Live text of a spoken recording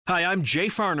Hi, I'm Jay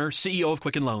Farner, CEO of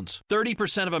Quicken Loans.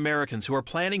 30% of Americans who are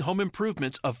planning home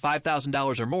improvements of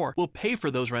 $5,000 or more will pay for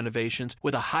those renovations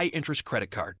with a high-interest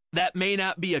credit card. That may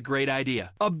not be a great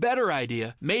idea. A better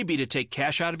idea may be to take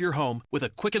cash out of your home with a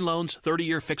Quicken Loans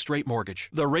 30-year fixed-rate mortgage.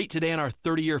 The rate today on our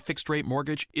 30-year fixed-rate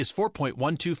mortgage is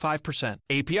 4.125%.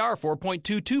 APR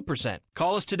 4.22%.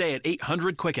 Call us today at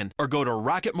 800-QUICKEN or go to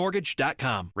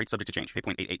rocketmortgage.com. Rate subject to change. Pay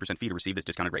 0.88% fee to receive this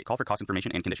discounted rate. Call for cost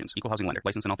information and conditions. Equal housing lender.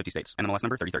 License in all 50 states. NMLS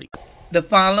number 3030. The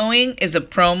following is a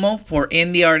promo for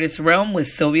In the Artist Realm with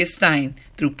Sylvia Stein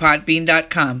through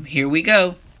Podbean.com. Here we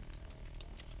go.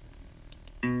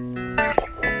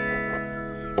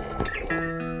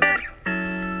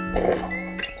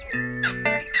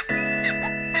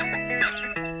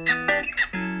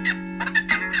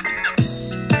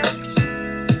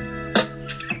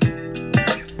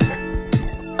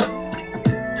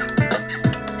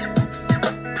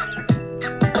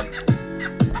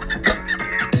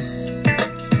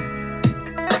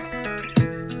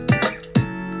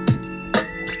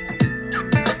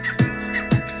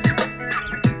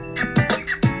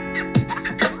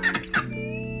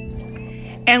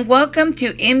 And welcome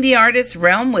to In the Artist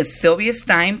Realm with Sylvia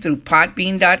Stein through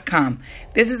Podbean.com.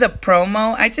 This is a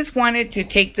promo. I just wanted to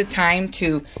take the time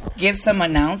to give some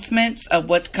announcements of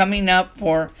what's coming up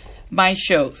for my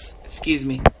shows. Excuse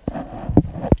me.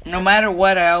 No matter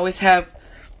what, I always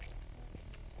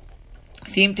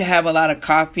seem to have a lot of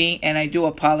coffee, and I do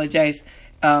apologize.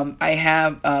 I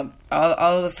have,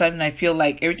 all of a sudden, I feel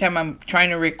like every time I'm trying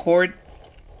to record,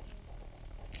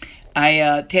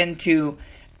 I tend to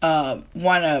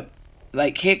want to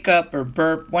like hiccup or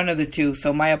burp, one of the two.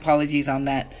 So my apologies on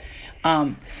that.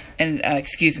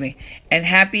 Excuse me. And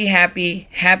happy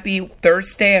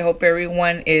Thursday. I hope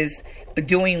everyone is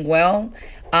doing well.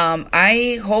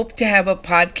 I hope to have a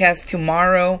podcast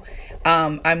tomorrow.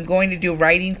 I'm going to do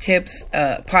writing tips,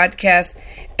 podcast,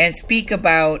 and speak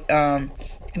about, the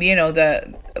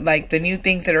new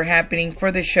things that are happening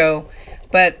for the show.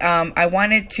 But I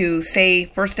wanted to say,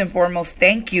 first and foremost,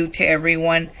 thank you to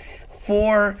everyone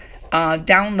for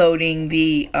downloading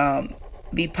the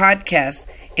podcast.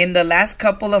 In the last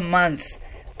couple of months,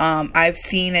 I've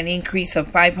seen an increase of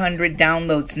 500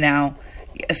 downloads now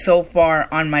so far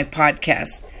on my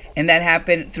podcast. And that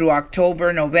happened through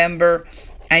October, November.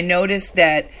 I noticed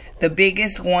that the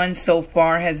biggest one so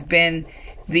far has been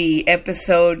the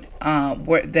episode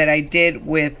that I did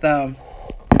with...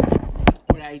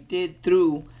 I did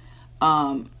through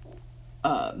the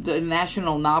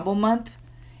National Novel Month,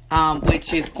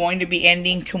 which is going to be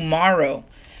ending tomorrow.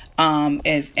 And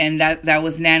that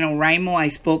was NaNoWriMo. I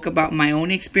spoke about my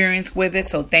own experience with it.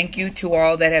 So thank you to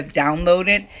all that have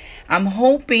downloaded. I'm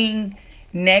hoping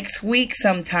next week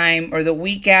sometime or the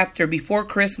week after, before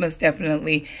Christmas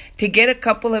definitely, to get a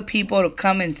couple of people to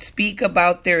come and speak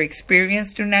about their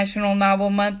experience through National Novel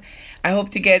Month. I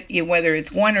hope to get, whether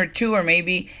it's one or two or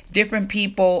maybe different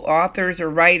people, authors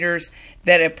or writers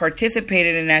that have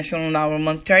participated in National Novel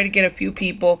Month, try to get a few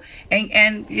people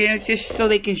and just so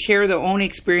they can share their own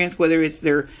experience, whether it's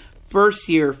their first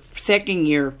year, second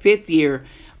year, fifth year,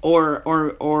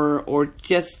 or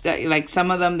just like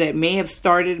some of them that may have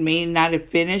started, may not have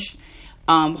finished.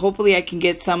 Hopefully I can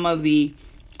get some of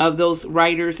those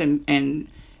writers and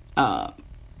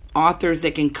authors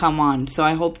that can come on. So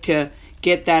I hope to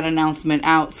get that announcement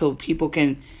out so people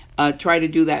can try to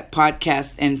do that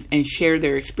podcast and share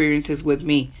their experiences with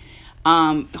me.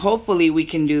 Hopefully we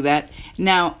can do that.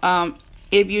 Now,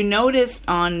 if you notice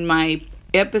on my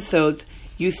episodes,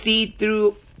 you see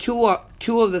through two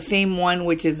of the same one,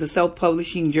 which is the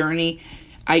self-publishing journey.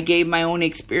 I gave my own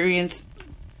experience.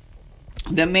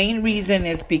 The main reason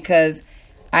is because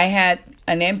I had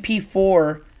an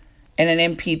MP4 and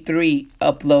an MP3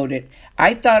 uploaded.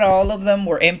 I thought all of them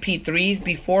were MP3s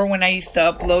before. When I used to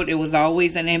upload, it was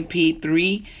always an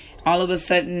MP3. All of a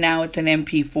sudden now it's an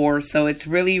MP4, so it's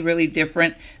really, really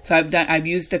different. So I've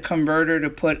used a converter to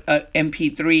put a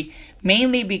MP3,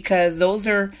 mainly because those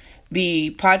are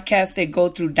the podcasts that go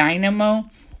through Dynamo.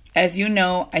 As you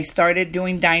know, I started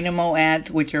doing Dynamo ads,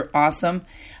 which are awesome.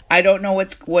 I don't know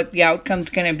what the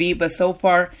outcome's going to be, but so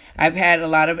far I've had a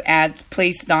lot of ads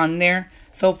placed on there.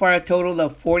 So far, a total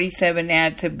of 47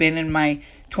 ads have been in my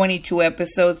 22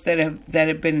 episodes that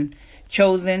have been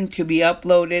chosen to be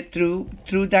uploaded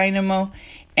through Dynamo,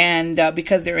 and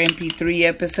because they're MP3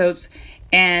 episodes,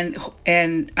 and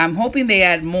I'm hoping they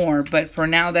add more. But for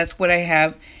now, that's what I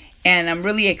have, and I'm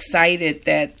really excited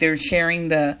that they're sharing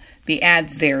the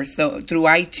ads there. So through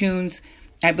iTunes,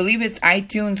 I believe it's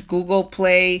iTunes, Google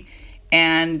Play,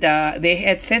 and they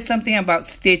had said something about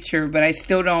Stitcher, but I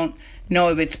still don't know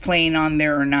if it's playing on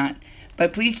there or not.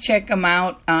 But please check them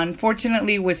out.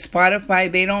 Unfortunately, with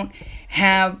Spotify, they don't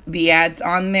have the ads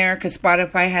on there because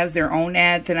Spotify has their own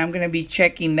ads, and I'm going to be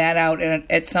checking that out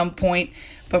at some point.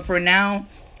 But for now,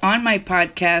 on my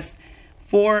podcast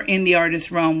for In the Artist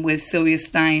Realm with Sylvia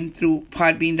Stein through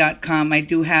Podbean.com, I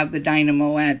do have the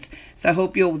Dynamo ads. So I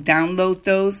hope you'll download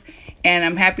those. And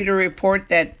I'm happy to report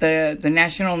that the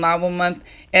National Novel Month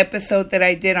episode that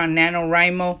I did on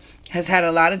NaNoWriMo has had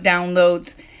a lot of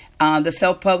downloads. The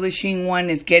self-publishing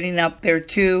one is getting up there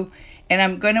too. And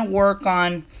I'm going to work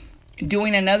on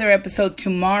doing another episode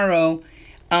tomorrow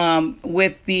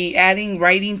with the adding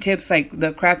writing tips like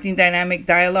the crafting dynamic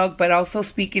dialogue, but also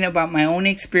speaking about my own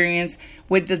experience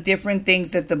with the different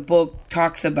things that the book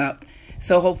talks about.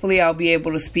 So hopefully I'll be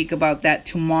able to speak about that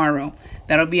tomorrow.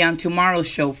 That'll be on tomorrow's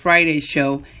show, Friday's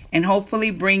show, and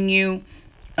hopefully bring you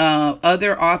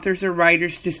other authors or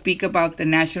writers to speak about the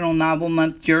National Novel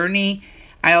Month journey.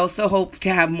 I also hope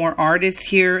to have more artists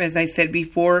here, as I said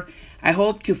before. I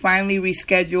hope to finally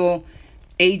reschedule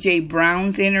A.J.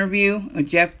 Brown's interview, or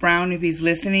Jeff Brown if he's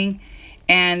listening,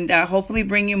 and hopefully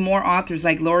bring you more authors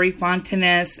like Lori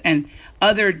Fontanez and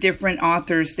other different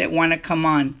authors that want to come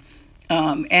on.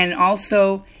 And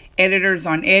also editors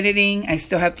on editing. I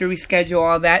still have to reschedule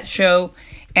all that show.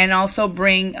 And also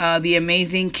bring the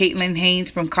amazing Caitlin Haynes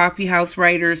from Coffee House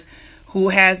Writers, who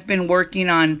has been working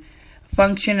on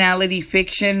functionality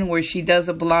fiction, where she does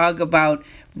a blog about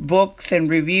books and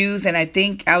reviews. And I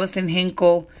think Allison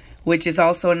Hinkle, which is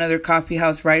also another Coffee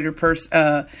House writer,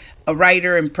 a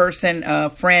writer in person, a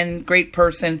friend, great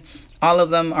person. All of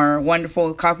them are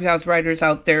wonderful Coffee House writers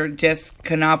out there. Jess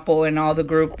Canapo and all the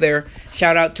group there.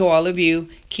 Shout out to all of you.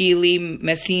 Keely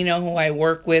Messina, who I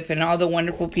work with, and all the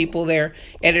wonderful people there.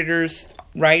 Editors,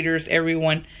 writers,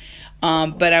 everyone.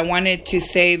 But I wanted to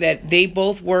say that they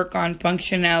both work on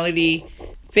functionality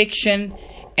fiction.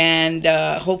 And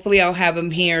hopefully I'll have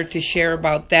them here to share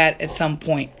about that at some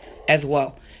point as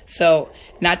well. So,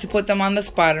 not to put them on the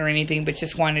spot or anything, but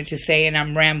just wanted to say, and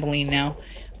I'm rambling now.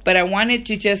 But I wanted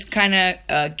to just kind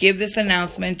of give this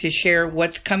announcement to share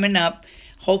what's coming up.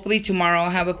 Hopefully tomorrow I'll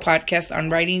have a podcast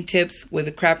on writing tips with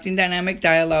a crafting dynamic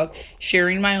dialogue,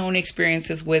 sharing my own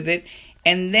experiences with it,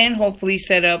 and then hopefully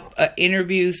set up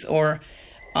interviews or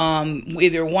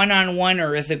either one-on-one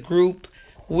or as a group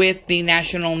with the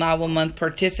National Novel Month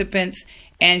participants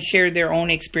and share their own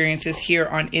experiences here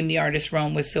on In the Artist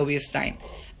Realm with Sylvia Stein.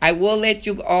 I will let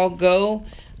you all go.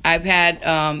 I've had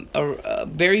a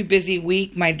very busy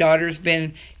week. My daughter's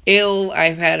been ill.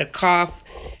 I've had a cough,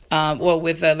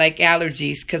 with like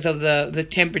allergies because of the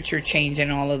temperature change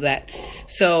and all of that.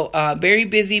 So very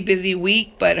busy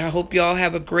week, but I hope you all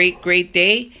have a great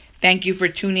day. Thank you for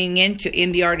tuning in to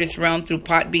In the Artist Realm through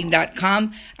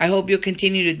Podbean.com. I hope you'll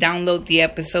continue to download the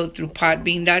episode through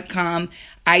Podbean.com,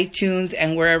 iTunes,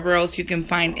 and wherever else you can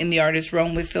find In the Artist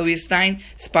Realm with Sylvia Stein,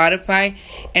 Spotify.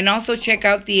 And also check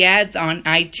out the ads on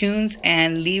iTunes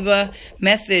and leave a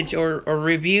message or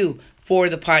review for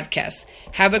the podcast.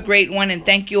 Have a great one, and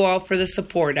thank you all for the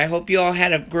support. I hope you all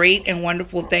had a great and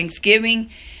wonderful Thanksgiving,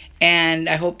 and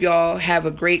I hope you all have a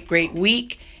great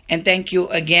week. And thank you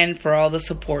again for all the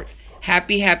support.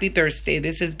 Happy Thursday.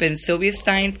 This has been Sylvia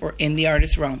Stein for In the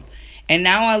Artist Realm. And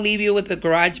now I'll leave you with the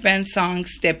garage band song,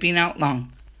 Stepping Out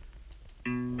Long.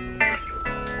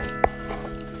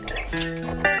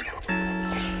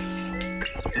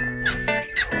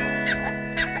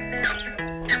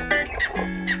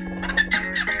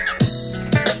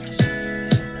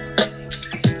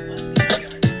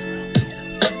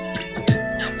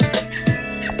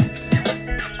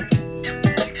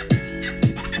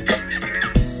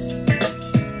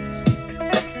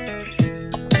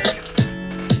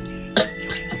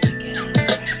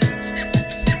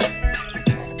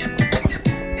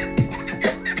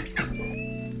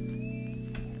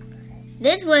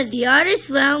 This was The Artist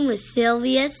Realm with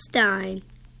Sylvia Stein.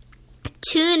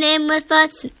 Tune in with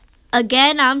us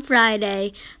again on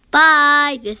Friday.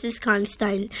 Bye. This is Connie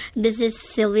Stein. This is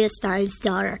Sylvia Stein's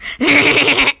daughter.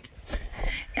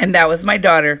 And that was my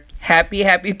daughter. Happy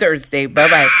Thursday.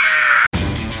 Bye-bye.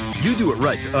 You do it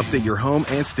right to update your home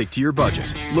and stick to your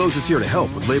budget. Lowe's is here to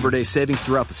help with Labor Day savings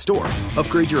throughout the store.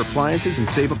 Upgrade your appliances and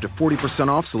save up to 40%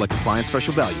 off select appliance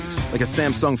special values. Like a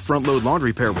Samsung front-load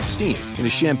laundry pair with steam in a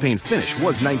champagne finish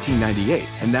was $19.98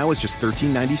 and now is just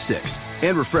 $13.96.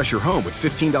 And refresh your home with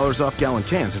 $15 off gallon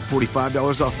cans and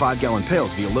 $45 off 5-gallon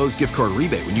pails via Lowe's gift card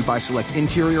rebate when you buy select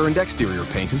interior and exterior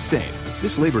paint and stain.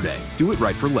 This Labor Day, do it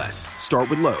right for less.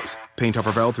 Start with Lowe's. Paint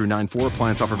offer valid through 9/4,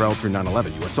 appliance offer valid through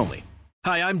 9/11, U.S. only.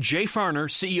 Hi, I'm Jay Farner,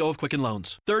 CEO of Quicken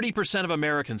Loans. 30% of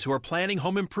Americans who are planning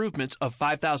home improvements of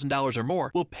 $5,000 or more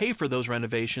will pay for those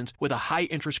renovations with a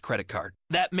high-interest credit card.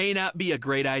 That may not be a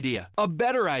great idea. A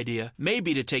better idea may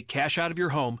be to take cash out of your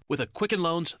home with a Quicken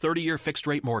Loans 30-year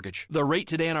fixed-rate mortgage. The rate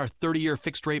today on our 30-year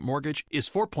fixed-rate mortgage is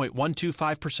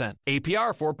 4.125%.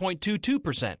 APR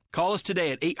 4.22%. Call us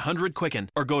today at 800-QUICKEN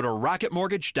or go to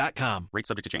rocketmortgage.com. Rate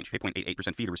subject to change.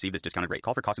 8.88% fee to receive this discounted rate.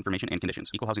 Call for cost information and conditions.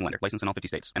 Equal housing lender. License in all 50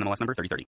 states. NMLS number 3030.